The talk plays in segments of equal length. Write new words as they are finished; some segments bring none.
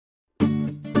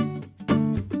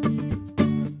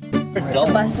The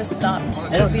bus has stopped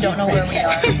because we don't know where we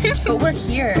are. But we're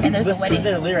here and there's a wedding.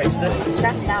 Their lyrics. I'm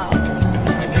stressed out.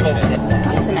 It's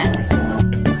a mess.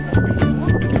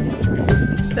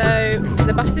 So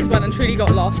the buses went and truly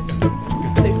got lost.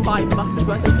 So 5 buses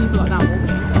worth of people are now walking.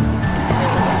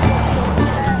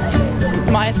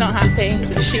 Maya's not happy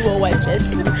because she wore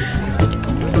wedges.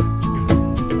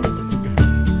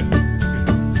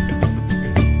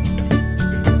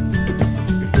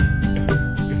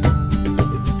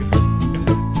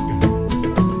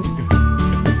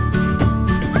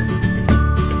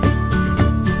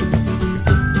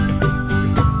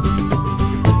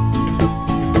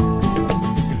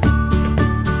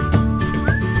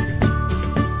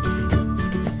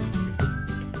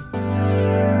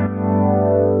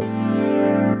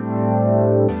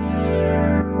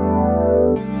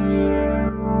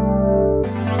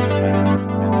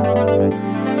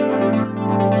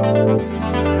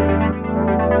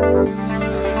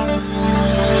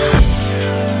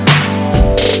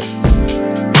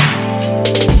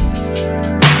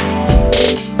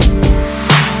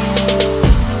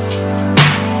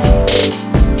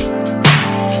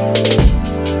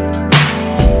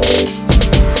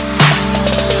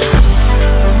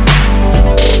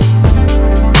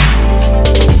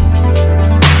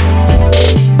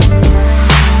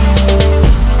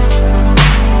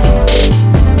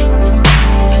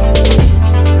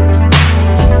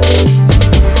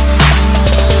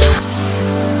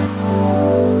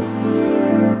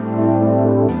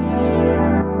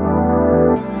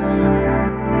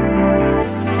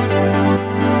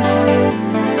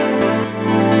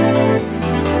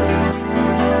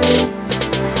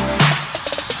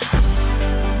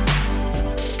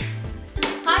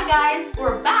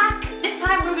 We're back. This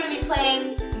time we're going to be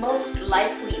playing Most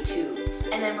Likely To.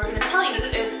 And then we're going to tell you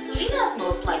if Selena's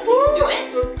most likely to do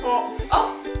it.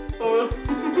 Oh.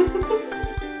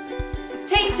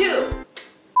 Take 2.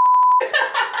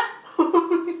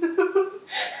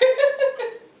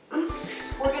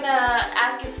 We're going to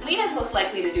ask if Selena's most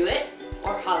likely to do it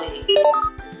or Holly.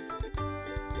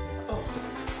 Oh.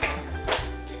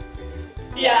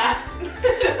 Yeah.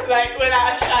 Like,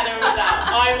 without a shadow of a doubt.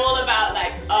 I'm all about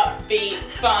like upbeat,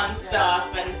 fun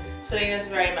stuff, and Selena's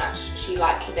very much, she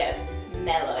likes a bit of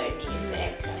mellow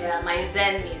music. Yeah, my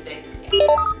Zen music.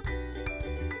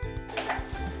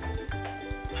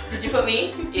 Did you put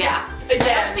me? Yeah. Again.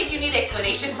 I don't think you need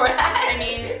explanation for that. I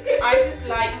mean, I just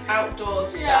like outdoors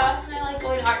stuff. Yeah, I like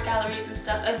going to art galleries and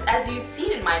stuff, as you've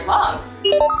seen in my vlogs.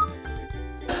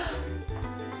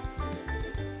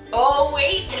 Oh,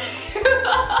 wait.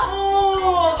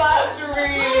 Oh, that's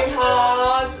really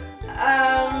hard.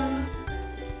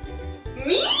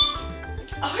 Me?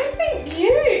 I think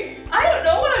you. I don't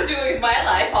know what I'm doing with my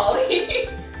life, Holly.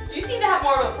 You seem to have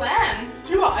more of a plan.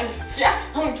 Do I? Yeah.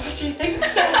 Oh, don't you think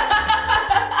so?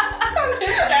 I'm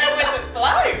just going with the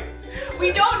flow.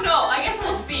 We don't know. I guess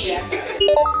we'll see. Yeah,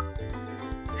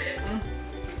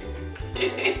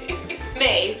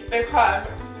 Me, because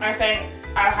I think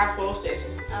I'll have horses.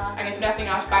 And if nothing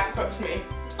else bankrupts me,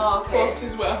 oh, okay.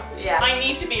 horses will. Yeah. I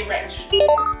need to be rich.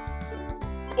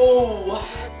 Oh.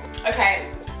 Okay.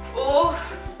 Oh.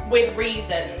 With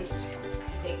reasons.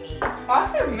 I think me. I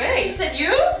said me. You said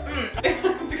you?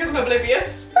 Because I'm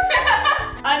oblivious.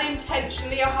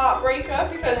 Unintentionally a heartbreaker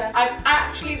because I'm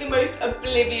actually the most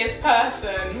oblivious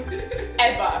person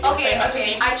ever. Okay,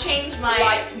 okay. I changed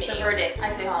my the verdict. I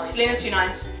say Holly. Selena's too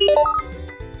nice.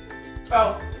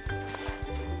 Oh.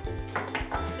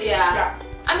 Yeah.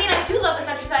 I mean, I do love the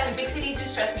countryside and big cities do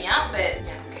stress me out, but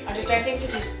yeah, okay. I just don't think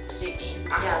cities suit me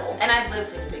at all. And I've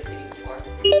lived in a big city before.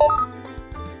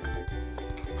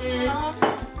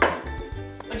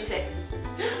 What'd you say?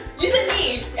 You said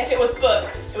me! If it was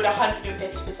books, it would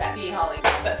 150% be Holly.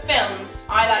 But films,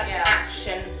 I like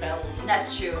action films.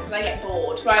 That's true. Because I get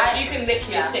bored. Right, you can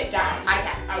literally sit down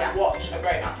and watch a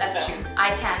romance film. That's true.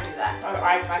 I can do that.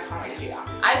 I can't really do that.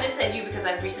 I've just said you because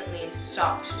I've recently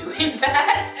stopped doing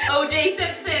that. O.J.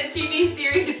 Simpson TV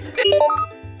series.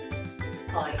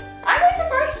 Holly. I'm really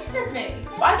surprised you said me.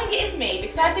 But I think it is me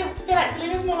because I feel like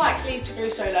Selena's more likely to go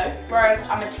solo, whereas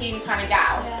I'm a team kind of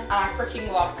gal and I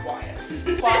freaking love choirs.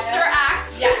 Sister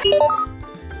act. Yeah.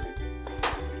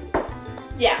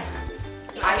 Yeah.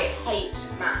 I hate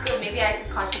maths. Good, maybe I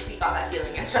subconsciously got that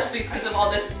feeling, especially since of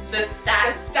all this stats.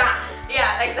 The stats.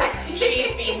 Yeah, exactly.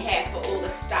 She's been here for all the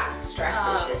stats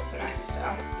stresses this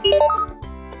semester.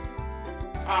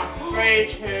 3,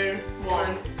 2,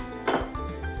 1.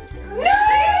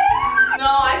 No,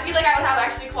 I feel like I would have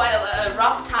actually quite a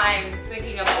rough time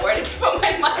thinking about where to put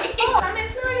my money. Oh, I'm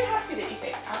really happy that you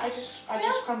think that. I just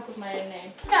crumpled my own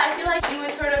name. Yeah, I feel like you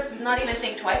would sort of not even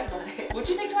think twice about it. Would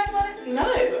you think twice about it?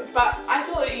 No, but I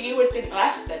thought you would think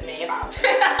less than me about it.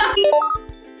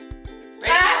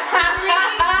 Ready? 3,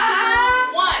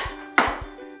 2, 1.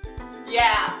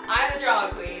 Yeah, I'm the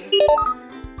drama queen.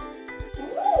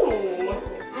 Ooh.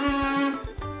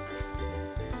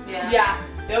 Yeah.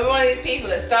 You're one of these people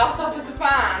that starts off as a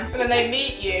fan, and then they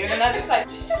meet you, and then they're just like,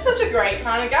 she's just such a great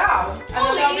kind of gal. And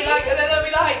then they'll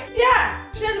be like, yeah,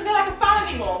 she doesn't feel like a fan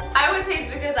anymore. I would say it's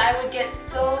because I would get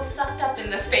so sucked up in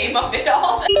the fame of it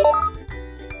all.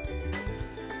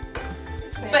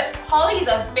 But Holly's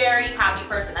a very happy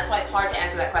person. That's why it's hard to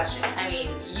answer that question. I mean,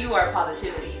 you are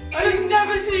positivity. I just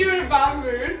never see you in a bad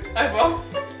mood. Ever. No,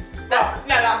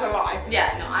 that's a lie.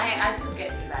 Yeah, no, I do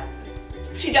get in bad moods.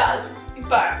 She does.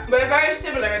 But we're very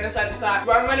similar in the sense that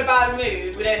when we're in a bad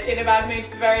mood, we don't stay in a bad mood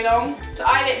for very long. So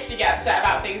I literally get upset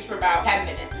about things for about 10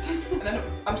 minutes. And then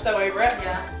I'm so over it.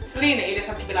 Yeah. Selena, you just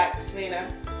have to be like, Selena,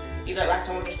 you look like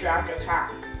someone just drowned your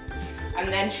cat. And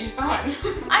then she's fine.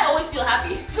 I always feel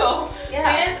happy, so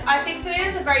yeah. I think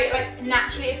Selena's a very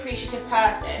naturally appreciative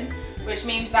person, which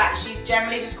means that she's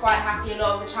generally just quite happy a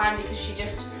lot of the time because she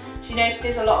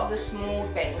notices a lot of the small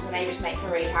things and they just make her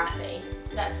really happy.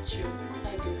 That's true.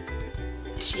 I do.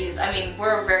 I mean,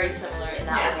 we're very similar in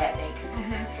that way, I think.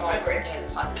 I agree. Looking at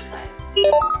the positive side.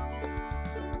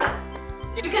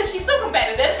 Because she's so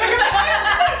competitive.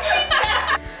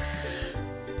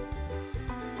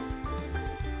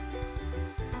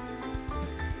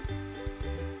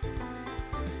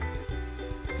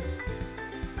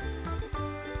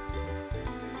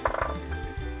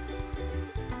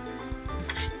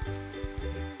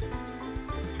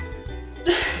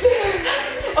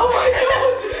 Oh my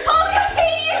god! Holly, I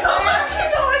hate you! I actually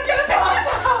thought I was gonna pass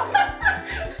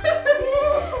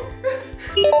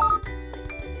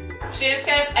out! She is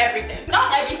scared of everything.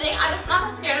 Not everything. I'm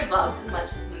not scared of bugs as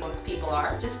much as most people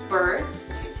are. Just birds,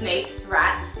 snakes,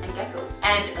 rats, and geckos.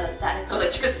 And static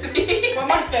electricity. What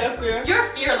am I scared of, Sue? You're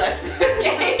fearless,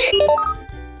 okay?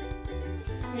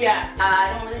 Yeah.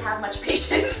 I don't really have much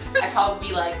patience. I'd probably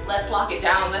be like, let's lock it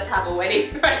down, let's have a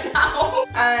wedding right now.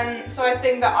 So I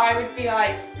think that I would be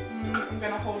like, I'm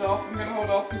gonna hold off, I'm gonna hold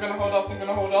off, I'm gonna hold off, I'm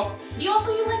gonna hold off. You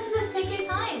like to just take your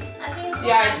time. I think it's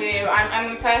I do.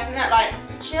 I'm a person that like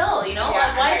chill, you know?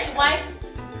 Yeah, like why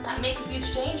make a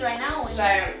huge change right now? So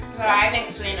I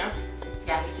think Selena.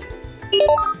 Yeah, me too.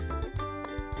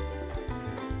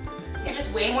 You're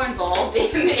just way more involved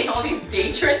in all these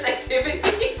dangerous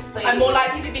activities. Like, I'm more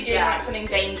likely to be doing like something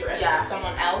dangerous with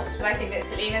someone else. But I think that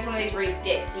Selena's one of these really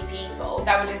ditzy people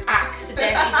that would just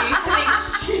accidentally do something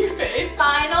stupid.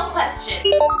 Final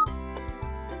question.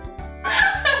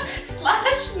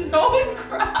 Slash known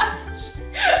crush.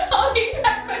 Holly,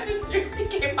 that question seriously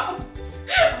came up.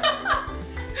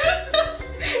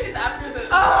 It's after the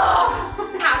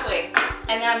halfway.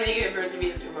 And then I'm gonna give it versus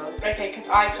reasons for both. Okay, because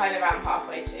I kind of am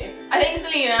halfway too. I think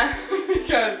Selena,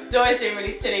 because she's always doing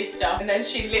really silly stuff, and then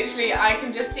she literally, I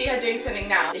can just see her doing something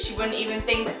now that she wouldn't even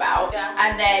think about,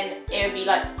 and then it would be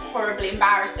like horribly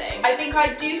embarrassing. I think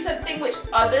I do something which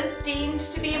others deemed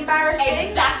to be embarrassing.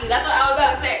 Exactly, that's what I was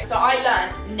gonna say. So I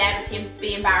learned never to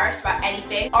be embarrassed about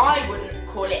anything. I wouldn't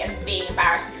call it being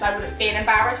embarrassed because I wouldn't feel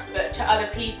embarrassed, but to other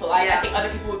people, I think other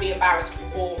people would be embarrassed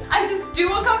for. I just do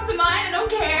what comes to mind, I don't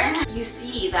care. You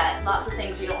see that lots of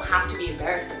things you don't have to be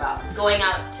embarrassed about. Going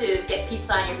out to get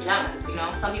pizza in your pajamas, you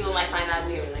know? Some people might find that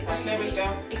weird. Like, that's no big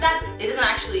deal. Exactly. It doesn't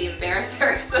actually embarrass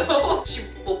her, so she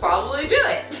will probably do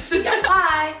it. Yeah.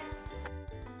 Bye.